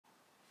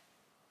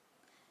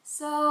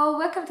So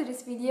welcome to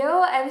this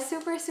video. I'm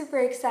super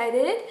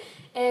excited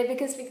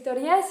because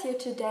Victoria is here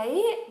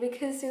today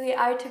because we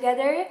are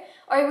together,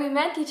 or we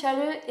met each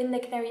other in the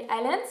Canary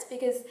Islands,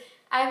 because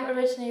I'm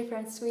originally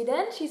from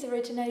Sweden. She's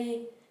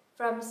originally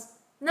from...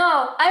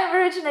 No, I'm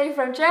originally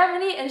from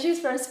Germany and she's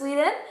from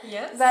Sweden.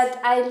 Yes. But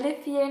I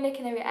live here in the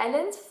Canary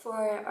Islands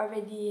for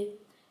already,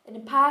 in the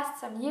past,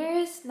 some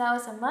years, now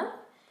some month.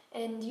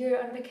 And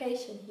you're on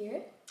vacation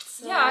here.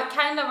 So yeah,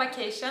 kind of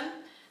vacation.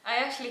 I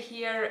actually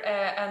here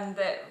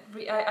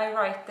I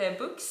write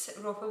books,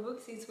 rawfood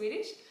books in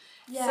Swedish.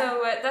 Yeah.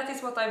 So that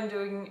is what I'm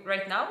doing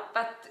right now.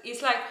 But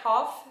it's like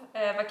half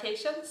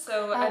vacation,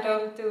 so okay. I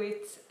don't do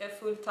it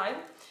full time.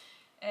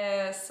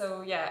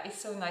 So yeah, it's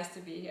so nice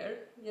to be here.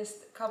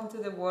 Just come to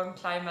the warm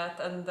climate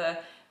and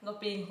not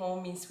being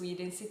home in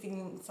Sweden, sitting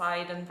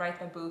inside and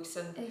write my books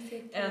and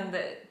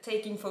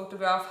taking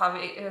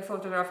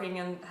photographing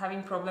and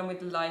having problem with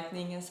the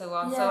lighting and so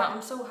on. Yeah. So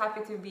I'm so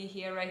happy to be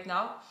here right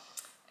now.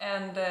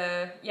 And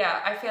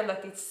yeah, I feel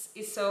that it's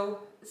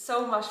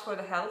so much for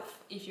the health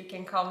if you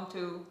can come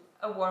to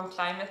a warm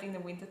climate in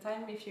the winter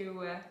time. If you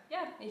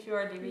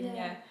are living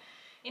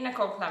in a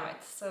cold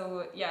climate,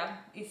 so yeah,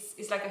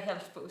 it's like a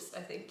health boost,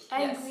 I think.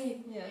 I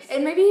agree. Yes.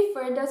 And maybe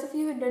for those of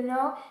you who don't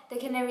know, the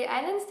Canary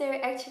Islands,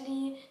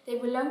 they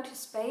belong to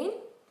Spain,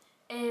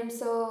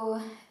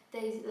 so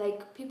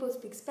people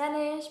speak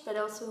Spanish, but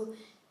also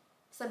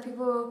some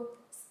people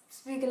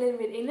speak a little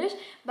bit English,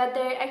 but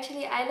they're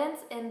actually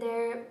islands, and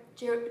they're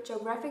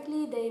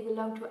geographically they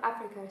belong to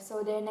Africa,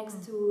 so they're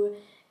next to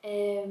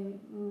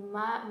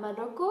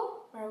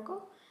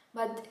Morocco,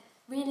 but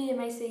really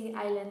amazing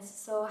islands,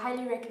 so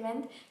highly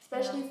recommend,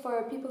 especially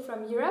for people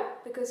from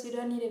Europe, because you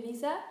don't need a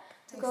visa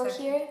to go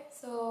here.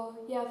 So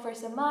yeah, for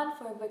some month,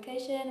 for a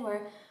vacation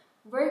or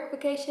work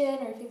vacation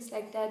or things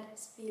like that,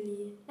 it's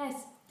really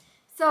nice.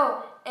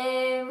 So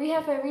we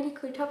have a really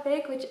cool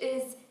topic, which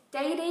is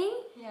dating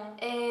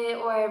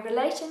or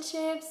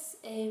relationships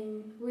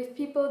with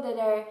people that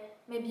are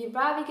maybe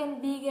rawvegan,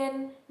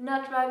 vegan,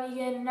 not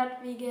rawvegan,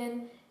 not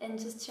vegan, and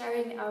just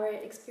sharing our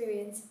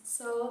experience.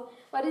 So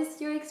what is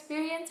your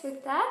experience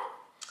with that?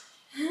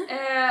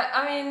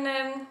 I mean,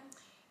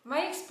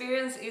 my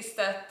experience is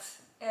that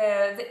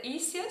the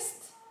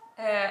easiest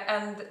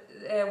and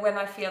when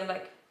I feel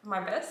like my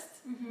best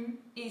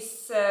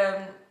is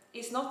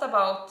not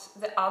about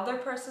the other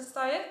person's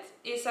diet,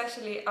 it's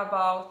actually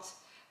about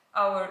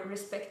our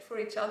respect for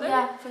each other.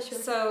 Yeah, for sure.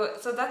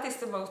 So that is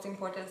the most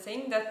important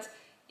thing, that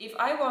if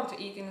I want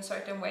to eat in a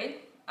certain way,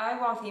 I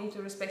want him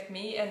to respect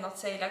me and not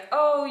say like,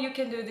 oh, you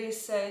can do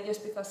this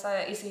just because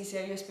it's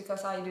easier, just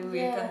because I do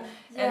it,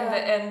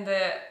 and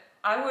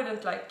I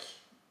wouldn't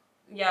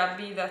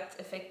be that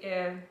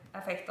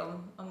effect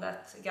on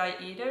that guy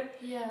either.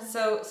 Yeah.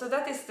 So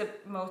that is the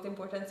most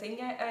important thing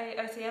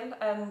I feel,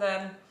 and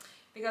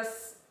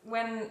because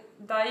when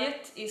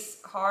diet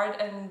is hard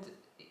and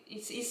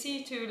it's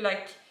easy to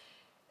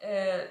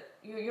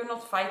you're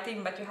not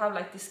fighting, but you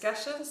have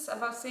discussions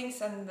about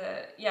things, and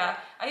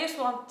I just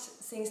want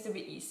things to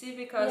be easy,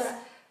 because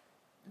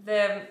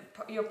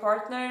your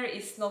partner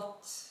is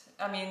not,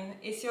 I mean,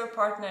 it's your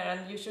partner,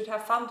 and you should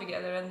have fun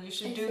together, and you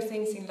should do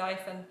things in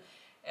life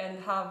and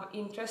have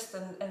interest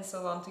and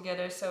so on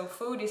together. So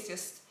food is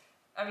just,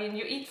 I mean,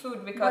 you eat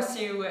food because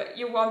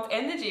you want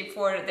energy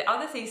for the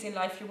other things in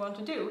life you want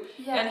to do,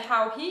 and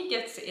how he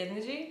gets the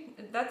energy,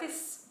 that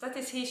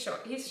is his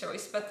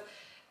choice. But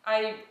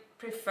I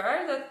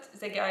prefer that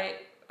the guy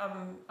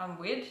I'm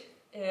with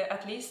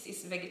at least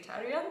is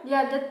vegetarian.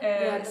 Yeah,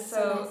 that's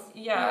so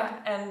nice.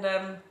 And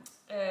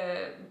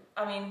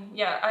I mean,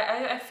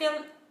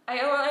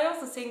 I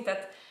also think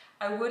that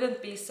I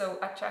wouldn't be so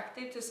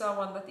attractive to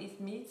someone that eats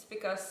meat,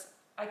 because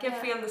I can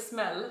feel the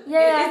smell.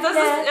 It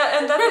doesn't,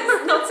 and that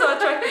is not so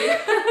attractive.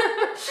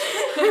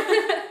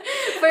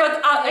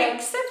 but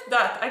except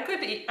that,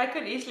 I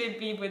could easily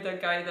be with a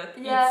guy that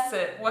eats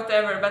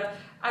whatever, but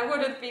I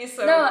wouldn't be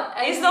so. No,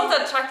 it's not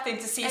attractive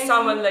to see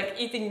someone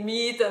eating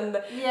meat and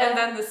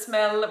then the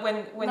smell when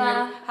you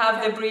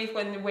have the brief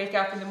when you wake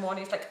up in the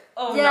morning. It's like,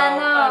 oh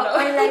no.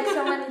 Or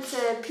someone eats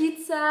a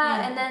pizza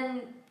and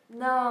then.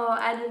 No,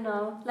 I don't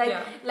know.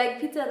 Like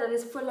pizza that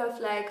is full of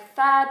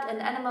fat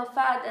and animal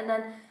fat, and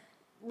then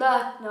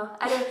no,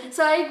 I don't.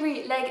 So I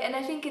agree. And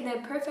I think in a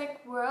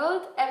perfect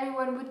world,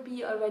 everyone would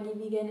be already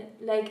vegan.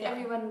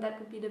 Everyone, that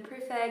would be the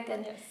perfect.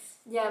 And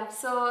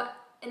so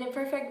in a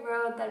perfect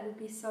world, that would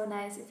be so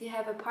nice. If you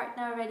have a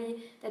partner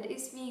already that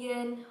is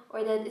vegan,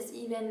 or that is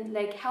even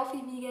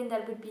healthy vegan,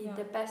 that would be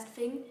the best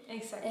thing.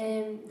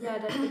 Exactly.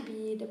 That would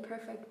be the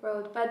perfect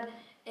world. But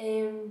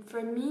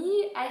for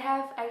me, I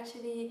have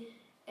actually.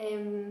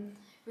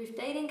 With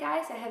dating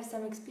guys, I have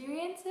some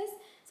experiences.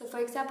 So for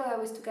example, I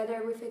was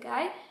together with a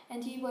guy,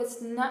 and he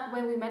was not,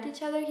 when we met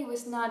each other, he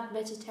was not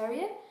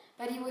vegetarian,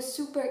 but he was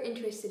super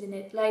interested in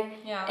it. Like,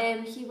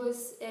 he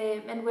was,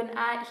 and when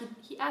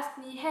he asked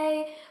me,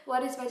 hey,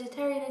 what is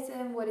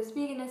vegetarianism? What is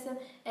veganism?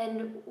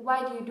 And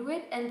why do you do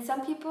it? And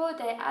some people,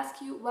 they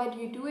ask you, why do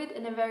you do it,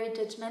 in a very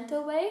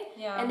judgmental way,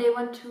 and they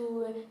want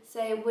to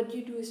say what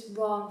you do is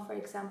wrong, for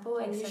example,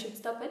 and you should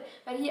stop it.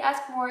 But he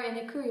asked more in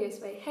a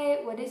curious way, hey,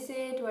 what is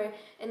it?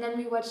 And then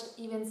we watched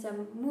even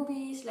some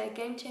movies like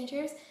Game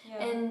Changers,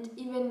 and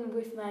even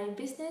with my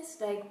business,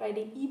 like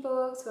writing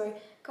ebooks or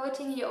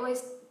coaching, he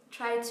always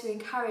tried to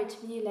encourage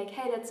me, like,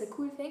 hey, that's a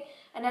cool thing.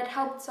 And that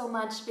helped so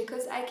much,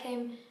 because I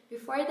came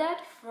before that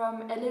from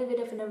a little bit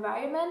of an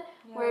environment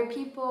where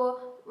people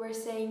were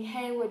saying,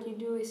 hey, what you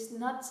do is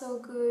not so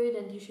good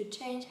and you should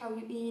change how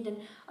you eat and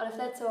all of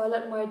that, so a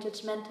lot more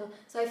judgmental.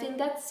 So I think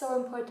that's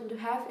so important to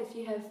have if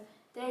you have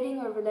dating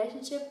or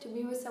relationship, to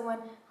be with someone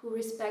who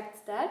respects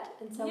that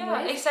in some way.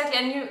 Yeah, exactly,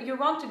 and you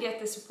want to get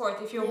the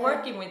support if you're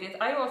working with it.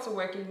 I'm also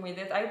working with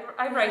it.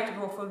 I write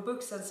raw food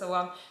books and so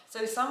on.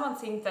 So if someone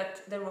thinks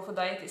that the raw food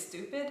diet is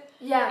stupid,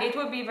 it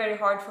would be very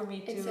hard for me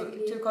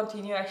to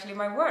continue actually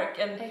my work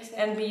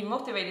and be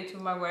motivated to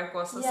my work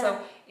also. So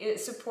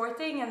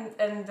supporting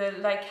and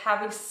like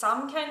having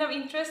some kind of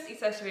interest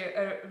is actually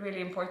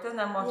really important,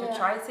 and want to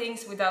try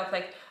things without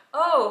like,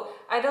 oh,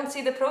 I don't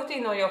see the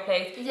protein on your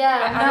plate.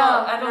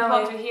 I don't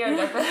want to hear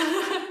that.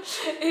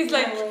 It's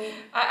like,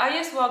 I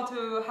just want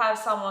to have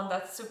someone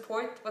that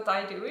support what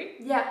I'm doing.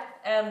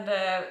 And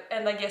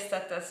I guess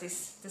that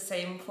is the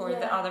same for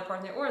the other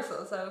partner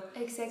also. So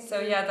so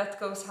that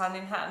goes hand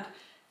in hand.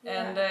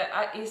 And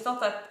it's not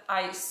that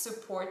I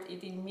support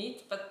eating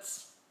meat, but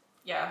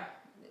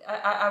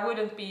I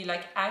wouldn't be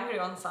like angry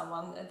on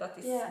someone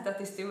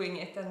that is doing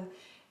it. And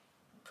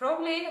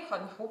probably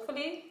and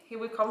hopefully he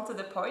will come to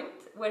the point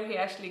where he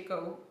actually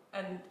go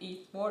and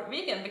eat more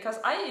vegan, because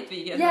I eat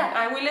vegan.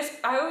 I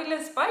will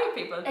inspire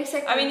people.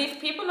 I mean,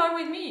 if people are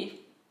with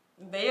me,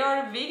 they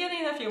are vegan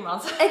in a few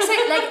months.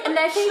 Like, and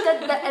I think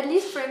that at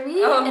least for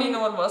me,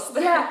 almost.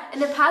 In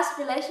the past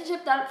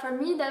relationship, that for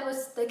me that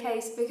was the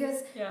case, because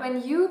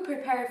when you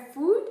prepare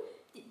food,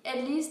 at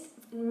least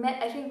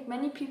I think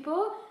many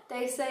people,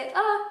 they say,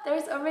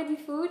 there's already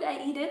food, I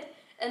eat it.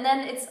 And then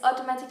it's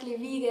automatically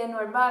vegan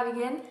or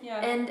rawvegan,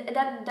 and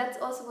that's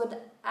also what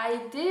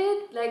I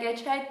did. Like, I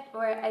tried,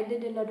 or I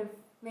did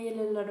made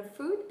a lot of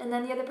food, and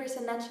then the other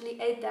person naturally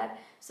ate that.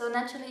 So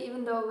naturally,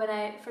 even though when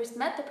I first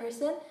met the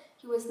person,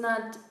 he was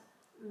not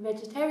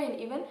vegetarian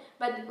even,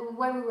 but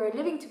when we were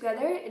living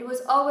together, it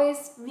was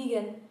always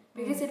vegan,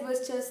 because it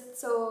was just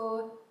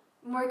so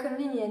more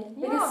convenient.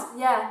 Because,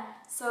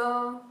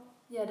 so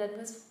that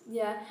was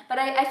But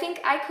I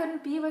think I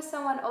couldn't be with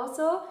someone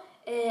also.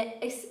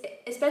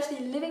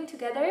 Especially living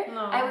together,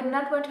 I would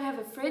not want to have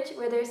a fridge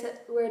where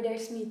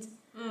there's meat.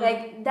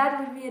 Like, that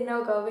would be a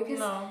no-go,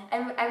 because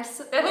I'm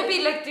so, that would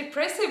be like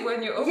depressive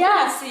when you open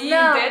and see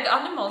dead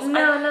animals.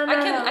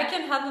 I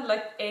can handle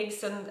like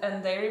eggs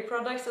and dairy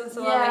products and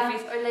so on.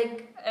 If it's, or like,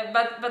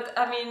 but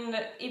I mean,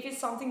 if it's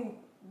something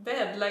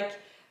dead like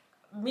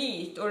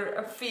meat or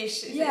a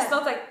fish, it's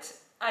not like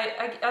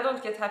I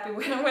don't get happy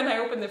when I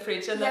open the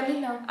fridge, and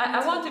I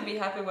want to be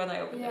happy when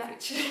I open the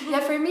fridge.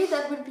 For me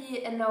that would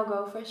be a no-go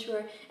for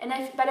sure.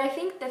 But I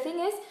think the thing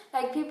is,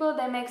 like, people,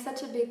 they make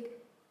such a big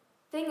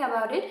thing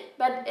about it,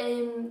 but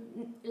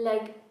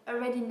like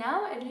already now,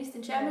 at least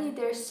in Germany,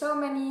 there's so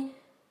many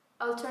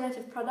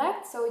alternative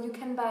products. So you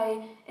can buy,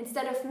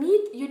 instead of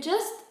meat,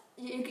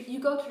 you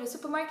go to the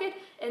supermarket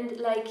and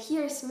like,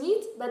 here's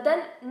meat, but then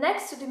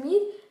next to the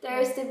meat there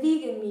is the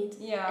vegan meat.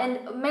 And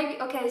maybe,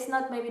 it's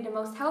not maybe the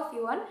most healthy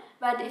one,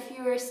 but if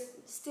you're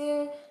still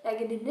like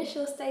in the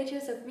initial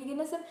stages of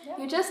veganism,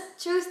 you just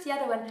choose the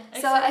other one.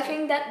 So I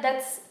think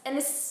that's, and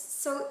it's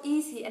so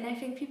easy, and I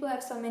think people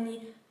have so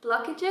many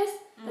blockages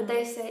that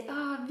they say,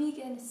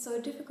 vegan is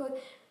so difficult.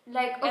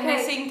 Like, and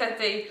they think that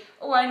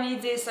I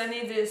need this, and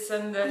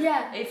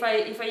if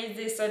I eat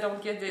this, I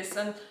don't get this,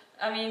 and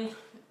I mean,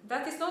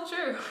 that is not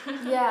true.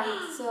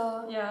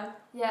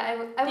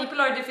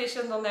 People are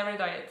deficient on every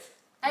diet.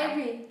 I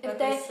agree.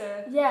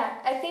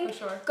 I think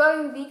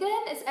going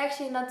vegan is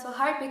actually not so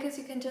hard, because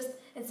you can just,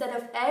 instead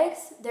of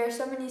eggs, there are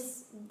so many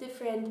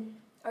different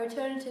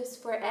alternatives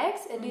for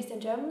eggs, at least in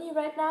Germany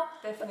right now.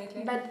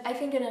 Definitely. But I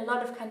think in a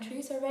lot of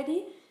countries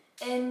already.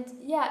 And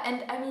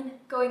and I mean,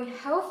 going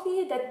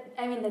healthy,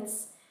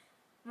 that's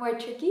more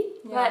tricky.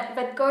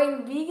 But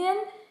going vegan,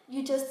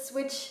 you just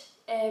switch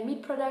a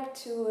meat product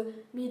to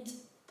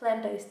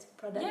plant-based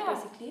product,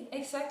 basically.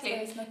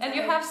 Exactly. So and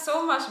you have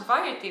so much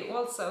variety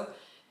also.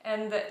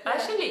 And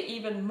actually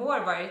even more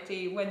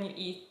variety when you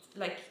eat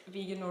like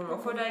vegan or raw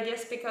food, I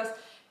guess, because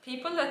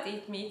people that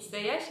eat meats,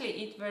 they actually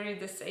eat very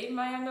the same.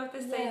 I have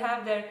noticed they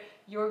have their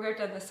yogurt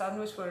and the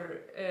sandwich for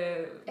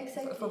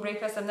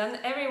breakfast, and then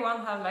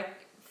everyone have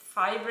like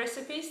 5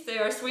 recipes they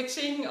are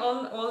switching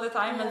on all the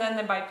time, and then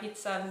they buy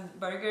pizza and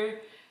burger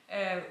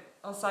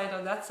on side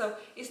of that. So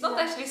it's not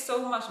actually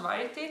so much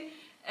variety.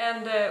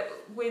 And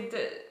with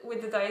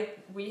the diet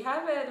we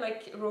have,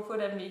 like raw food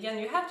and vegan,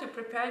 you have to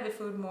prepare the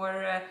food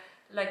more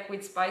like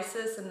with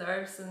spices and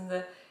herbs,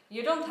 and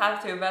you don't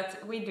have to,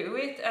 but we do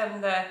it,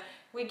 and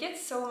we get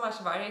so much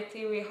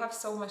variety. We have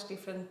so much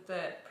different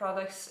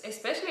products,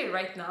 especially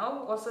right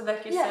now. Also,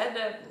 like you said,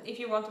 if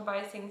you want to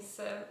buy things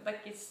like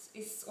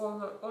it's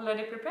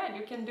already prepared,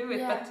 you can do it.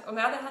 But on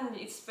the other hand,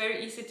 it's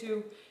very easy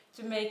to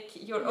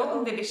make your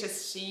own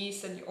delicious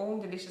cheese and your own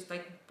delicious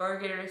like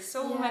burger.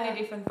 So many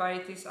different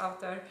varieties out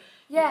there.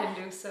 You can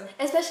do so.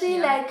 Especially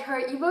like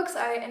her ebooks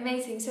are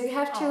amazing. So you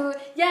have to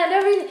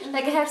they're really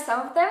like I have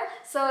some of them.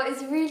 So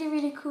it's really,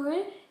 really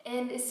cool.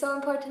 And it's so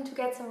important to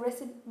get some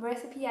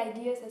recipe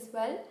ideas as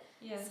well.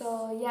 Yes.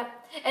 So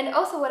and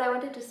also what I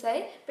wanted to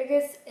say,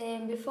 because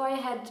before I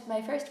had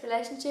my first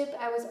relationship,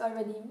 I was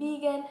already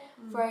vegan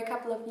for a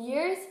couple of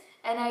years,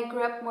 and I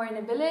grew up more in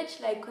a village,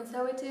 like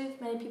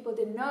conservative. Many people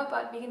didn't know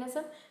about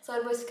veganism, so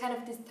it was kind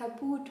of this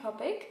taboo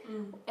topic.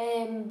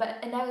 And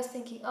I was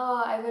thinking,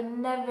 oh, I will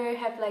never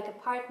have like a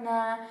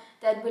partner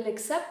that will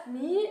accept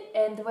me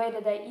and the way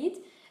that I eat.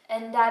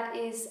 And that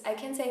is, I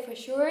can say for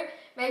sure,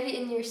 maybe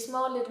in your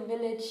small little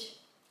village,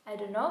 I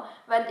don't know.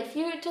 But if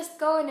you just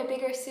go in a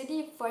bigger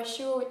city, for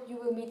sure you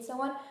will meet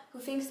someone who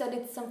thinks that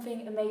it's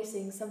something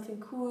amazing, something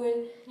cool,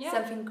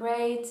 something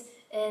great.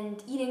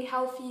 And eating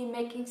healthy,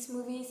 making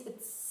smoothies,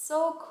 it's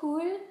so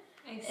cool.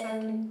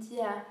 Exactly. And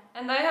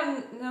and I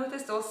have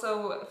noticed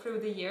also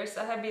through the years,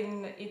 I have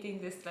been eating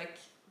this like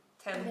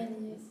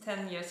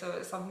 10 years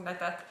or something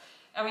like that.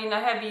 I mean, I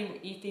have been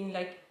eating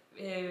like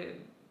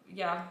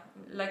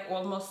like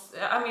almost,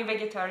 I mean,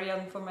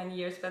 vegetarian for many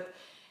years, but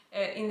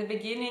in the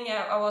beginning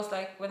I was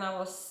like, when I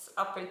was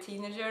upper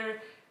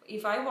teenager,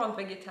 if I want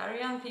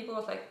vegetarian, people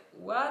was like,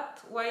 what?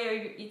 Why are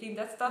you eating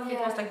that stuff? It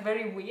was like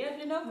very weird,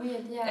 you know?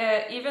 Weird,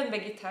 even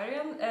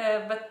vegetarian,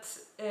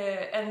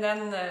 and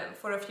then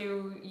for a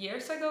few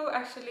years ago,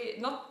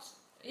 actually,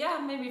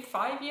 maybe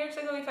 5 years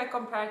ago, if I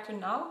compare to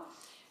now,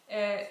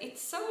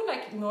 it's so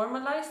like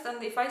normalized,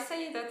 and if I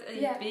say that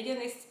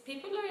vegan is,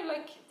 people are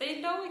like,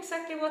 they know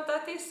exactly what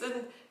that is,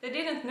 and they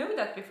didn't know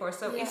that before,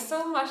 so it's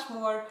so much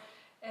more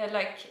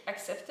like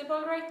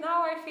acceptable right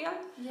now, I feel.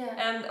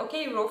 And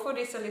okay, raw food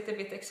is a little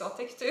bit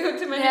exotic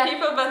to many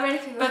people,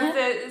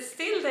 but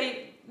still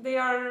they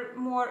are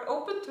more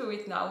open to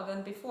it now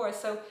than before,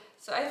 so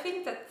I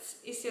think that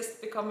it's just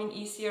becoming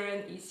easier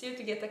and easier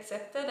to get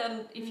accepted.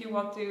 And if you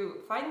want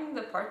to find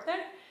the partner,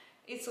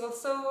 it's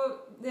also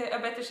a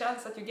better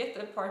chance that you get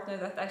a partner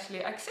that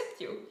actually accepts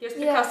you, just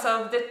because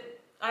of the,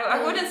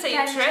 I wouldn't say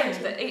a trend,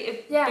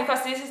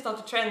 because this is not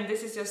a trend,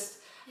 this is just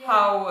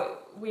how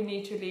we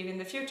need to live in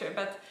the future,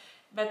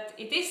 but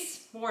it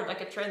is more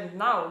like a trend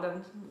now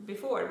than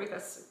before,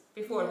 because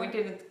before we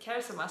didn't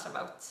care so much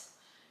about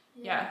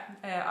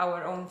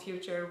our own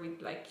future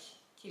with like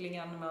killing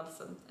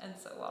animals and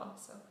so on.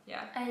 So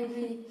I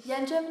agree.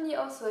 In Germany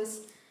also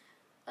is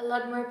a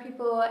lot more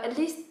people, at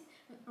least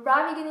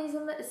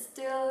Rawveganism is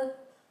still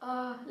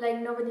like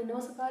nobody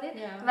knows about it,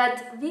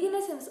 but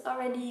veganism is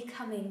already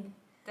coming.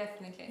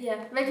 Definitely.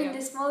 Maybe in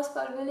the small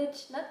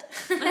village, not.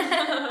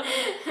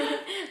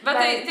 but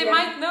they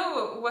might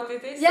know what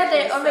it is.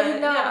 They already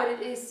know what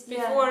it is.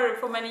 Before,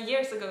 for many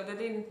years ago, they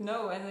didn't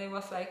know, and they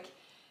was like,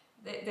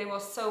 they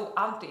was so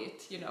anti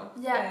it, you know.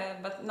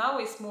 But now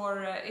it's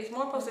more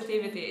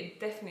positivity,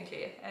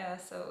 definitely.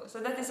 So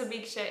that is a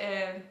big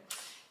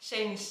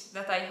change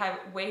that I have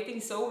waiting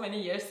so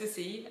many years to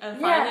see, and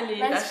finally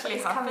it actually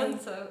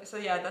happened. So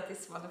that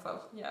is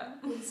wonderful.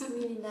 It's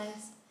really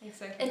nice.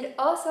 Exactly. And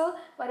also,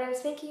 what I was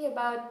thinking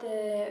about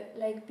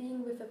like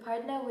being with a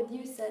partner, what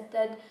you said,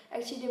 that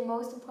actually the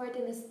most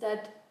important is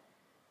that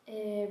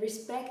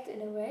respect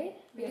in a way,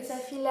 because I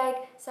feel like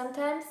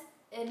sometimes,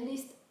 at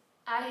least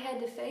I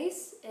had a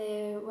phase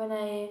when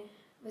I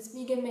was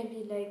vegan,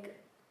 maybe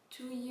like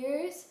 2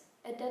 years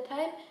at that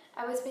time.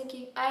 I was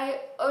thinking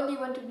I only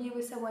want to be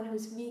with someone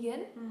who's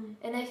vegan,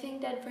 and I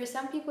think that for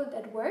some people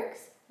that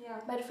works.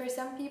 But for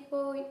some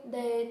people,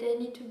 they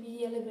need to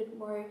be a little bit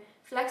more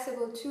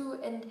flexible too,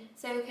 and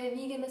say, okay,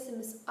 veganism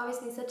is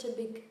obviously such a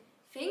big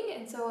thing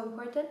and so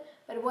important,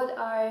 but what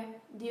are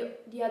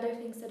the other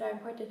things that are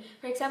important?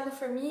 For example,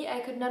 for me, I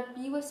could not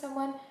be with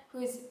someone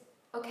who is,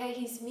 okay,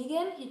 he's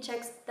vegan, he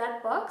checks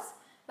that box,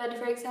 but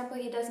for example,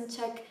 he doesn't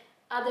check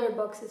other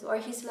boxes, or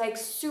he's like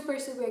super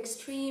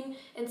extreme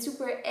and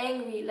super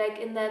angry, like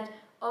in that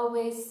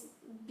always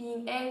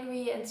being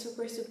angry and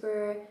super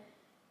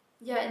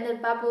in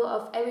that bubble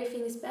of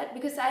everything is bad.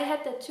 Because I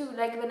had that too,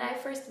 like when I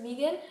first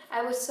vegan,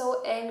 I was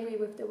so angry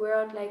with the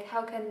world, like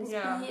how can this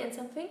be and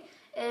something,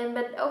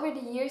 but over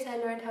the years I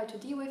learned how to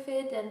deal with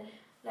it, and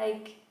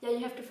like you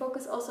have to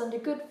focus also on the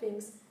good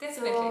things.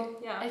 Definitely.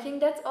 So I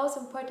think that's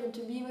also important,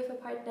 to be with a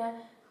partner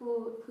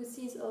who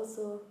sees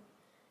also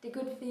the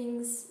good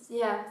things.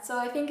 So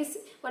I think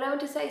what I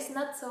want to say is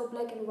not so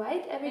black and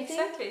white, everything.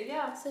 Exactly,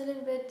 It's a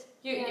little bit.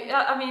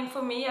 I mean,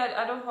 for me,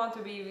 I don't want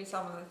to be with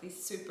someone that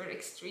is super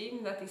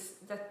extreme, that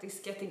is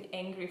getting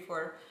angry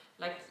for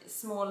like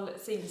small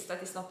things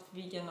that is not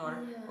vegan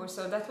or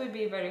so. That would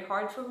be very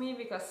hard for me,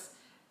 because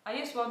I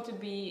just want to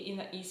be in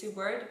an easy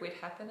world with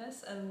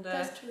happiness and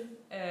That's true.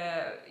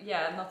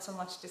 yeah, not so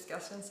much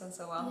discussions and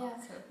so on. Yeah.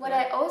 So, What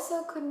I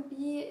also couldn't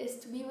be is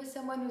to be with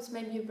someone who's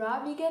maybe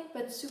raw vegan,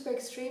 but super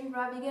extreme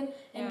raw vegan,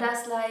 and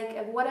does like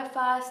a water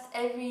fast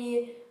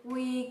every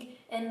week,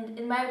 and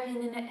in my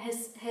opinion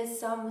has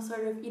some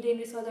sort of eating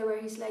disorder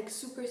where he's like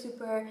super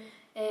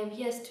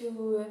he has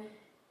to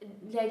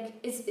like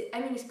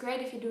it's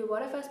great if you do a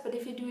water fast, but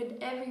if you do it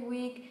every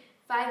week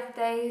 5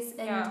 days,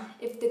 and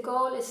if the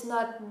goal is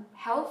not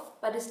health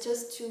but it's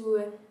just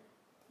to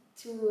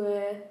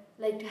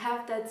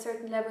have that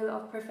certain level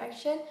of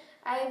perfection,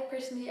 I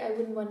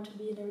wouldn't want to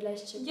be in a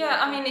relationship. Yeah,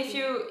 I mean,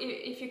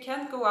 if you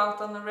can't go out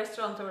on a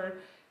restaurant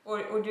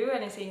or do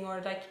anything,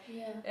 or like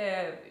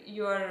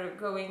you are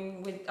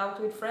going out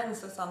with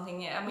friends or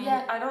something, I mean,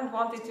 I don't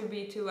want it to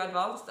be too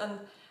advanced, and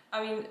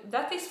I mean,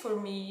 that is for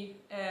me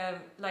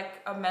like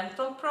a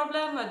mental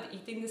problem, an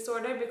eating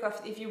disorder,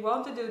 because if you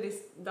want to do this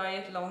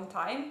diet long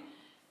time,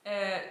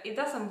 it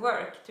doesn't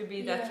work to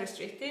be that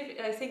restrictive.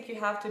 I think you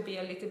have to be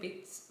a little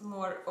bit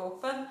more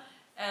open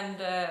and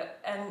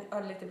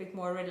a little bit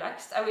more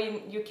relaxed. I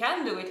mean, you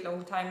can do it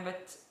long time,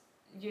 but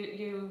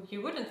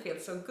you wouldn't feel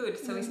so good,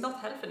 so it's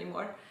not health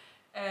anymore.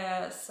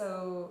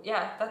 So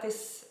yeah, that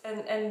is,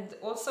 and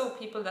also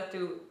people that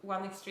do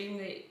one extreme,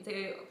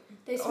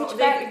 they switch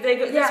back. They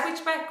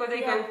switch back, or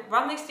they go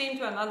one extreme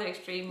to another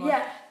extreme,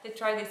 or they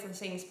try different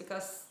things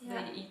because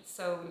they eat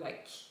so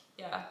like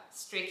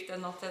strict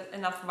and not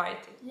enough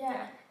variety.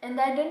 And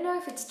I don't know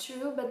if it's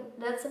true, but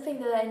that's something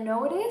that I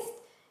noticed,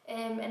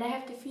 and I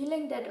have the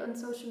feeling that on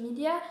social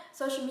media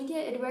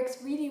it works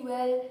really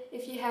well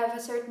if you have a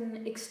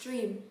certain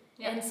extreme.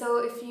 And so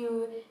if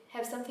you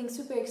have something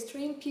super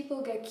extreme,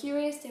 people get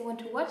curious, they want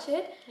to watch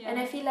it. And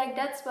I feel like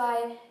that's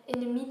why in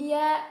the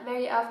media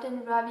very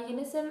often raw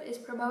veganism is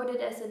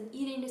promoted as an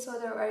eating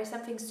disorder or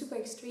something super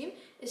extreme.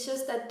 It's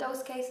just that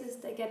those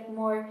cases, they get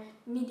more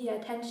media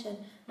attention.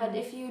 But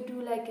if you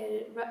do like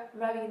a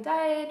raw vegan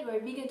diet or a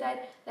vegan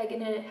diet, like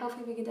in a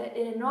healthy vegan diet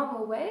in a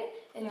normal way,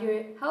 and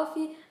you're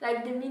healthy,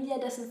 like the media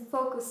doesn't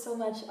focus so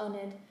much on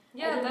it.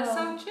 Yeah, that's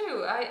so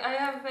true.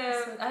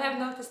 I have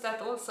noticed that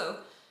also.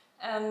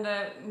 And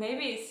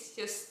maybe it's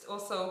just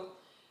also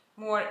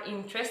more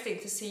interesting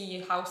to see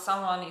how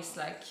someone is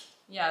like,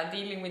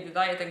 dealing with the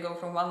diet and go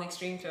from one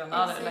extreme to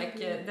another, like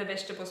the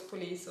vegetables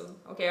police. Or,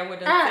 okay, I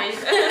wouldn't say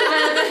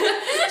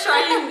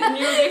trying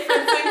new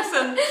different things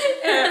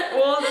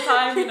and all the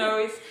time, you know,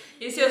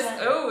 it's just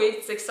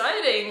it's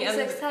exciting. It's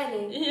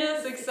exciting.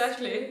 Yes,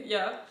 exactly.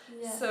 Yeah.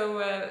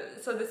 So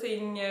the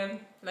thing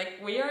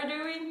like we are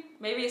doing,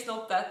 maybe it's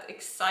not that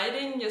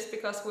exciting, just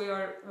because we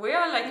are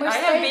like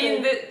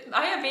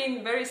I have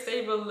been very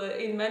stable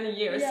in many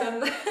years,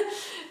 and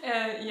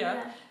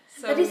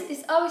So but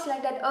it's always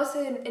like that.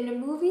 Also in the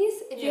movies,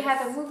 if you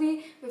have a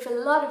movie with a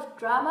lot of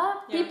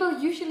drama, people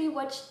usually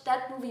watch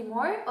that movie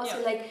more.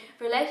 Also like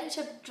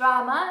relationship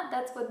drama,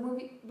 that's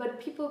what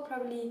people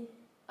probably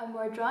are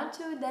more drawn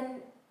to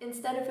than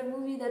instead of a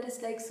movie that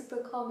is like super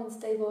calm and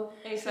stable.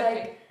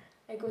 Exactly. Like,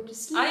 I go to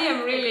sleep. I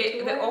am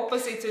really the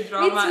opposite to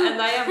drama,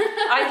 and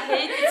I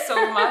hate it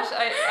so much.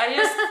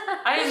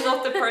 I am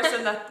not the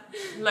person that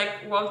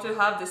like want to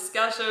have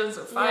discussions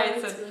or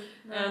fights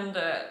and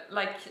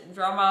like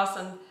dramas,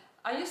 and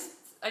I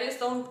just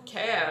don't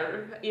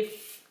care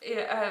if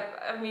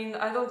I mean,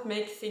 I don't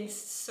make things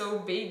so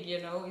big, you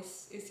know.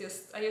 It's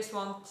just I just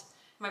want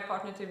my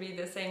partner to be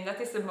the same.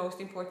 That is the most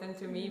important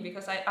to me,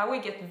 because I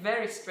will get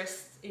very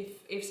stressed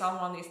if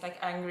someone is like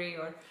angry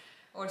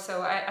or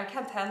so. I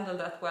can't handle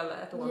that well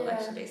at all,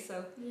 actually.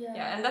 So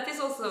and that is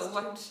also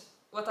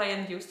what I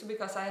am used to,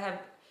 because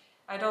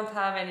I don't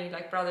have any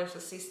like brothers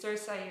or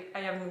sisters. I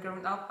am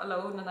grown up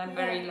alone, and I'm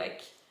very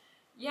like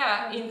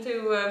into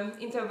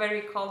a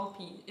very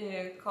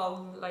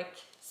calm like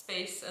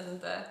space,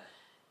 and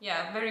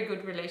very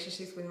good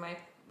relationships with my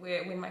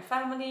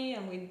family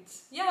and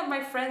with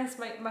my friends,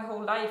 my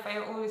whole life. I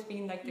have always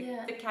been like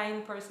the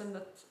kind person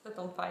that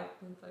don't fight.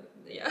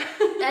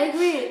 I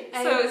agree.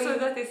 So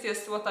that is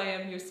just what I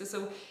am used to.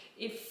 So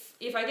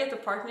if I get a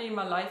partner in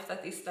my life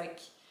that is like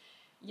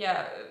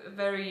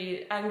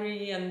very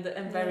angry and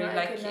very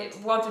like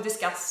want to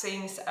discuss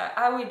things,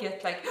 I will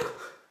get like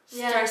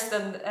stressed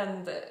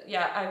and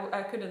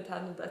I couldn't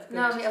handle that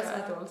good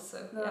at all. So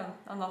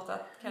I'm not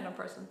that kind of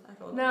person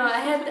at all. No,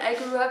 I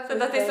grew up. So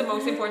that is the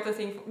most important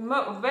thing.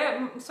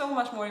 So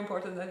much more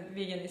important than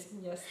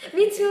veganism. Yes.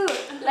 Me too.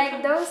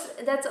 Like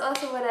that's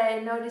also what I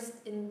noticed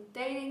in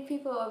dating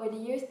people over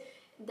the years.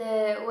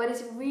 What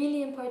is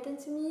really important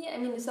to me, I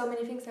mean, so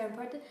many things are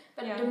important,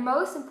 but the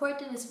most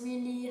important is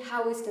really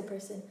how is the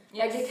person,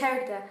 like the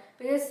character.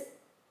 Because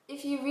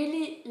if you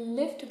really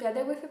live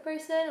together with a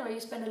person, or you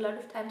spend a lot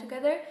of time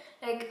together,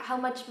 like how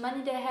much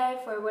money they have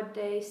or what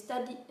they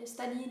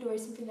studied or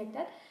something like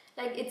that,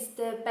 like it's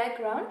the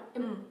background,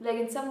 like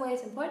in some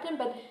ways important,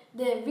 but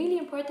the really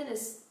important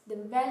is the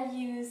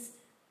values.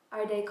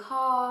 Are they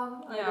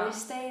calm? Are they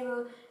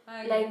stable?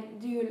 Like,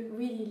 do you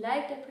really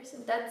like that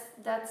person?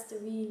 That's the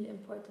real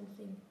important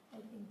thing,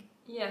 I think.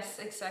 Yes,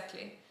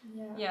 exactly.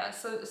 Yeah.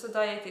 So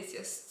diet is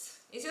just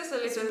It's just a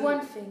little. It's one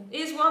thing.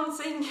 It's one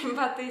thing,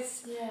 but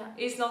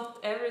it's not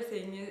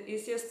everything.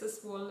 It's just a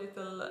small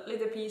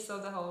little piece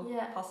of the whole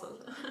puzzle.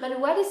 But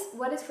what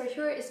is for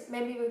sure is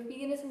maybe with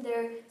veganism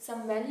there are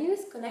some values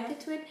connected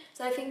to it.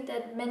 So I think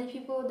that many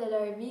people that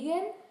are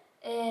vegan,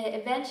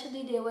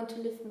 eventually they want to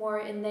live more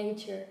in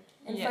nature.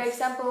 And for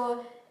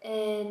example,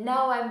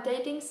 now I'm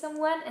dating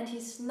someone and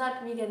he's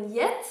not vegan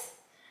yet.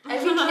 I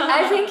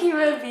think he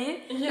will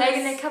be, like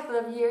in a couple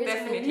of years.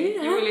 Definitely,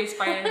 maybe. you will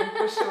inspire him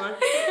for sure.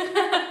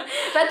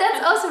 But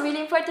that's also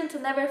really important to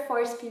never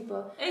force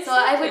people. Exactly. So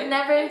I would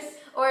never,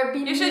 or be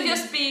You mean. should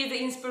just be the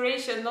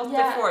inspiration, not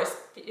the forced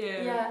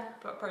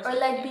person. Or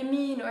like be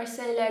mean or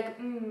say like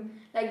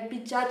be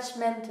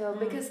judgmental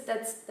because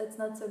that's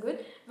not so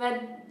good. But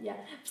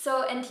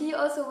so and he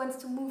also wants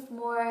to move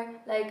more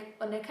like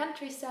on the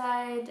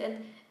countryside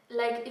and.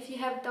 Like if you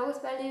have those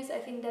values, I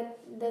think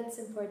that's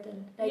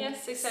important. Like,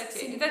 yes,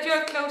 exactly. That you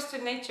are close to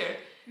nature,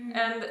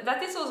 and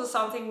that is also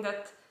something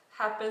that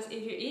happens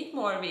if you eat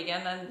more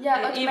vegan and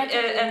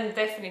and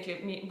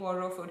definitely more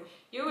raw food.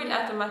 You will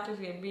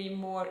automatically be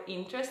more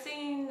interested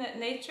in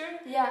nature,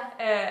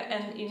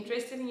 and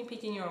interested in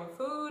picking your own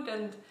food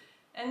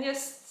and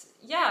just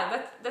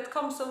that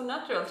comes so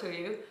natural to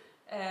you.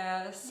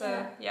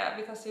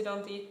 Because you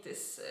don't eat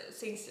this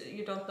things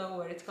you don't know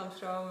where it comes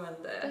from, and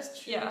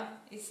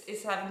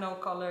it's have no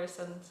colors,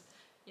 and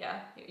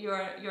you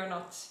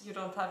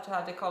don't have to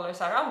have the colors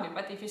around you.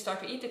 But if you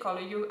start to eat the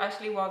color, you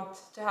actually want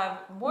to have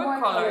more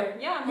color.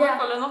 More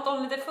color. Not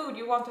only the food,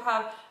 you want to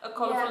have a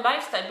colorful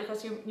lifestyle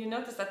because you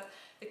notice that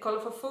the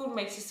colorful food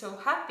makes you so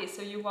happy.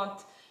 So you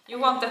want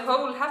the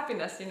whole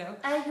happiness, you know.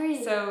 I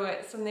agree.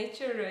 So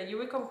nature, you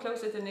will come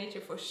closer to nature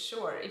for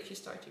sure if you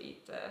start to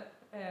eat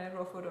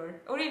raw food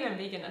or even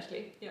vegan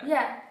actually.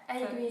 I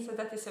agree. So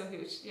that is so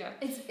huge.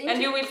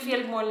 And you will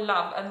feel more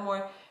love and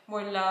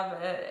more love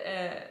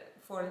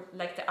for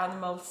like the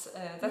animals.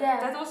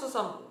 That's also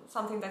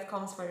something that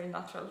comes very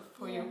natural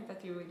for you,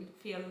 that you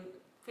will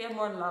feel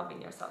more love in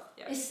yourself.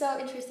 It's so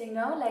interesting,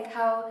 no? Like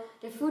how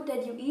the food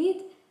that you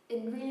eat,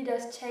 it really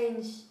does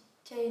change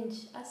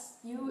us,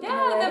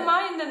 the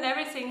mind and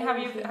everything.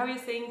 How you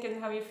think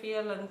and how you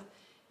feel, and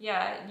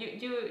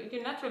you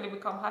naturally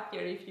become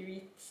happier if you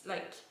eat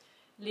like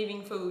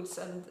living foods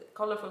and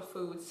colorful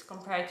foods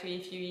compared to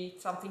if you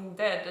eat something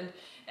dead.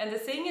 And the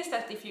thing is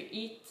that if you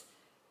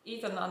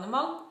eat an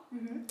animal,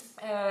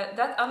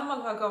 that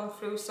animal have gone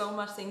through so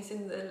much things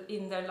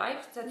in their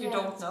life that you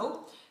don't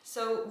know.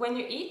 So when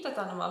you eat that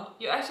animal,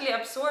 you actually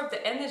absorb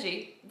the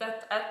energy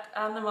that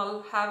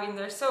animal have in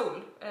their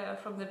soul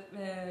from the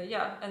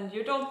and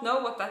you don't know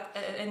what that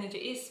energy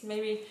is.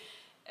 Maybe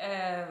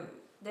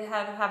they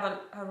have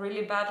a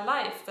really bad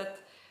life.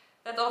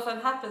 That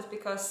often happens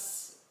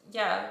because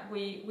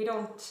we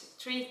don't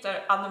treat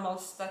the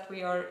animals that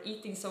we are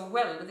eating so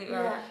well. They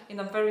are in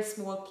a very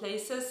small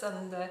places,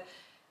 and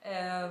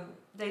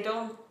they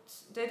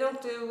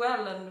don't do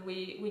well, and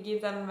we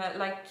give them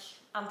like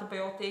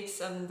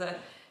antibiotics and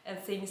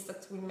things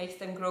that will make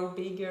them grow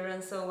bigger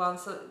and so on.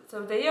 So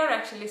they are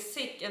actually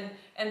sick,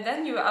 and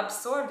then you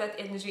absorb that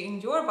energy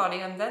in your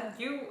body, and then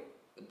you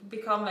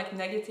become like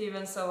negative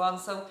and so on.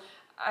 So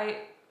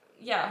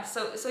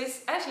so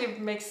it actually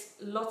makes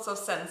lots of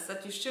sense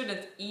that you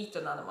shouldn't eat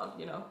an animal,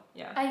 you know.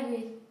 I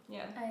agree.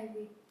 I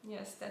agree.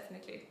 Yes,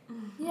 definitely.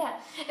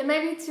 And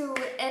maybe to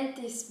end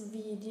this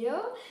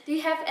video, do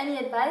you have any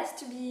advice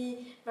to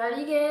be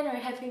vegan or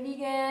happy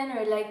vegan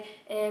or like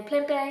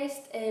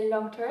plant-based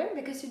long term,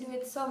 because you do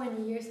it so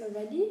many years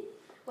already?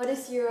 What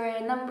is your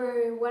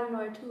number 1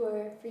 or 2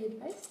 or 3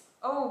 advice?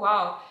 Oh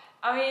wow!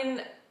 I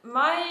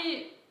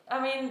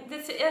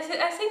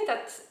think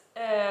that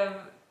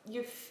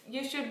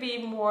you should be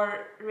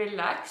more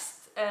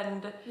relaxed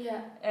and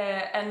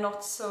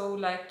not so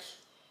like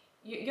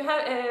you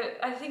have.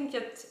 I think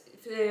that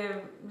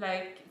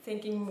like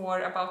thinking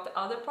more about the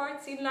other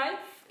parts in life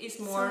is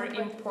more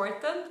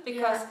important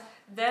because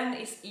then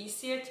it's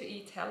easier to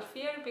eat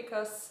healthier,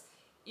 because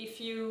if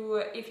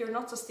you're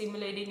not so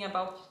stimulating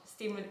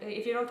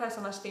if you don't have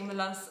so much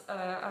stimulants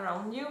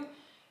around you,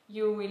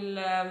 you will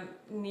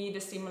need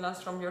a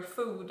stimulus from your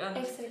food,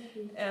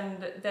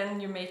 and then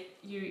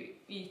you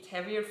eat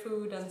heavier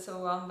food and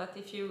so on. But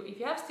if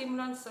you have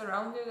stimulants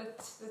around you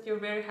that you're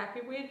very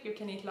happy with, you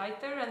can eat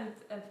lighter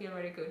and feel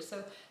very good.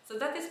 So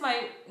that is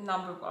my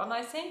number 1,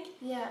 I think.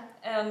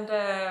 And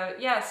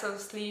so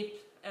sleep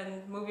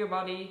and move your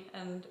body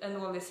and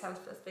all these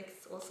health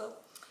aspects also.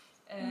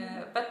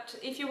 But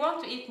if you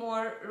want to eat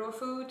more raw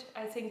food,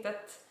 I think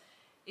that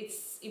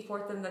it's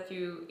important that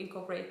you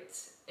incorporate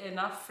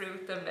enough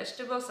fruit and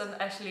vegetables and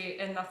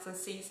nuts and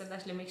seeds, and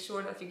actually make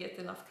sure that you get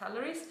enough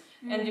calories.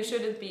 And you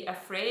shouldn't be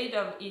afraid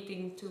of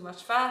eating too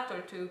much fat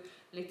or too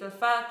little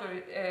fat,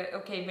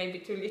 or maybe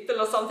too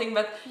little or something,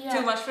 but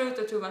too much fruit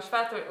or too much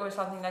fat or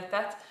something like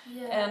that.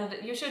 And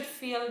you should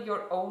feel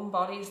your own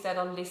body instead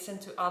of listen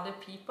to other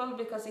people,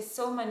 because there's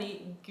so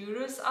many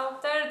gurus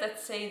out there that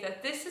say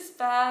that this is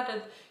bad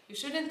and you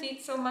shouldn't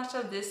eat so much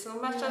of this,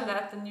 so much of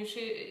that, and you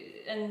should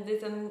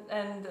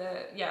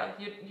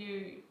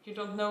you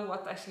don't know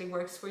what actually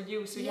works for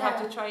you, so you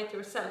have to try it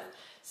yourself.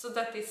 So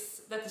that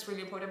is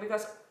really important,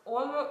 because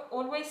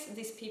always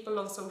these people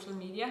on social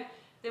media,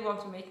 they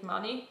want to make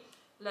money.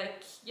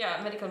 Like,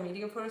 medical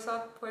media, for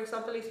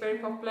example, is very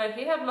popular.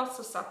 He have lots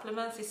of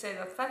supplements. He say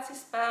that fats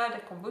is bad,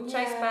 that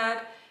kombucha is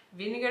bad,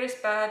 vinegar is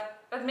bad,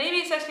 but maybe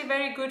it's actually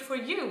very good for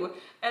you.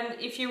 And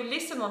if you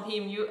listen on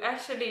him, you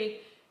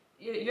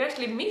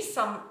actually miss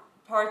some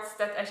parts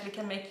that actually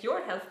can make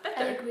your health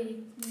better. I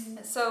agree.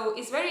 So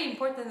it's very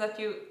important that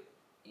you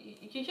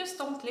just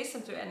don't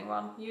listen to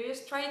anyone. You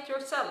just try it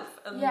yourself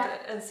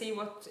and see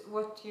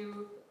what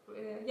you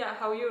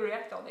how you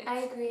react on it. I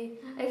agree.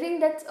 I think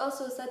that's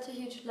also such a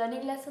huge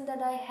learning lesson that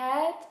I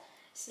had,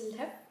 still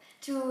have,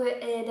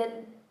 that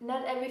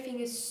not everything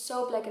is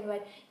so black and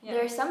white.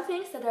 There are some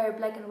things that are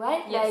black and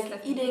white, like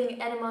definitely.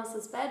 Eating animals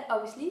is bad,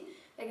 obviously,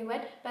 black and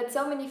white, but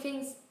so many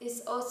things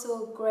is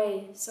also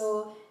grey.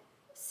 So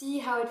see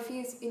how it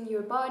feels in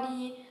your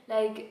body.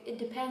 Like, it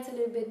depends a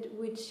little bit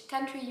which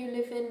country you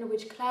live in,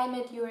 which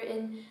climate you're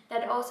in.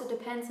 That also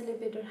depends a little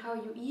bit on how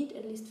you eat.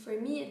 At least for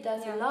me, it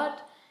does a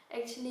lot,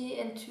 actually.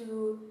 And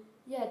to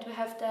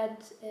have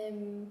that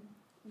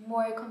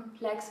more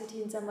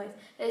complexity in some ways.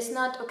 It's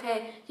not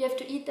okay, you have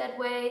to eat that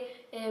way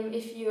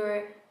if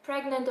you're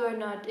pregnant or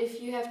not,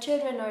 if you have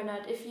children or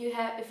not, if you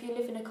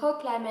live in a cold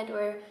climate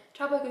or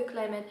tropical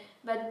climate,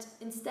 but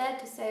instead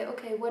to say,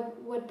 okay,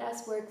 what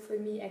does work for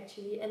me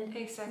actually, and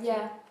exactly,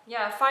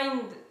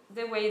 find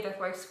the way that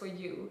works for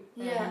you,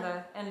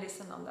 and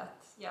listen on that.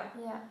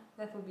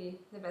 That would be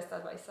the best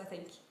advice, I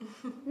think.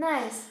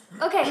 Nice.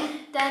 Okay,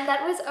 then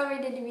that was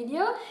already the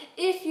video.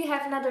 If you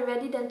have not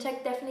already, then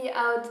check definitely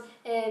out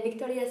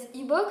Victoria's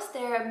ebooks.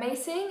 They're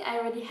amazing. I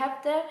already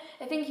have them.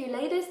 I think your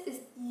latest is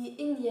the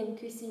Indian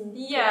cuisine.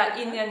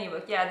 Indian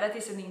ebook. That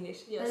is in English.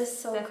 Yes, that is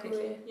so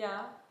definitely.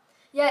 Cool.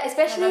 Yeah,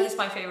 especially... that is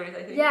my favorite,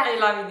 I think. I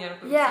love Indian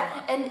food so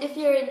much. And if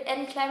you're in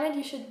any climate,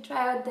 you should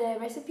try out the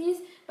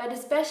recipes. But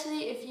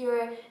especially if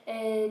you're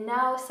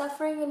now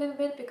suffering a little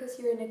bit because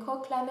you're in a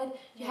cold climate,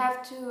 you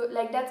have to...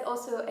 Like, that's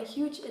also a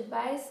huge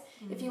advice.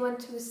 If you want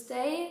to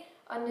stay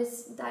on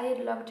this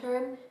diet long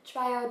term,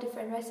 try out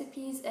different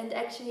recipes and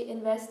actually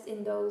invest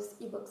in those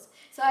ebooks.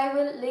 So I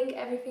will link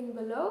everything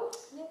below.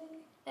 Yay.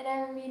 And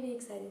I'm really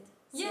excited.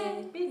 Me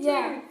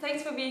too.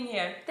 Thanks for being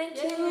here. Thank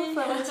you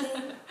for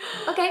watching.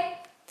 Okay.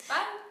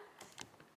 Bye.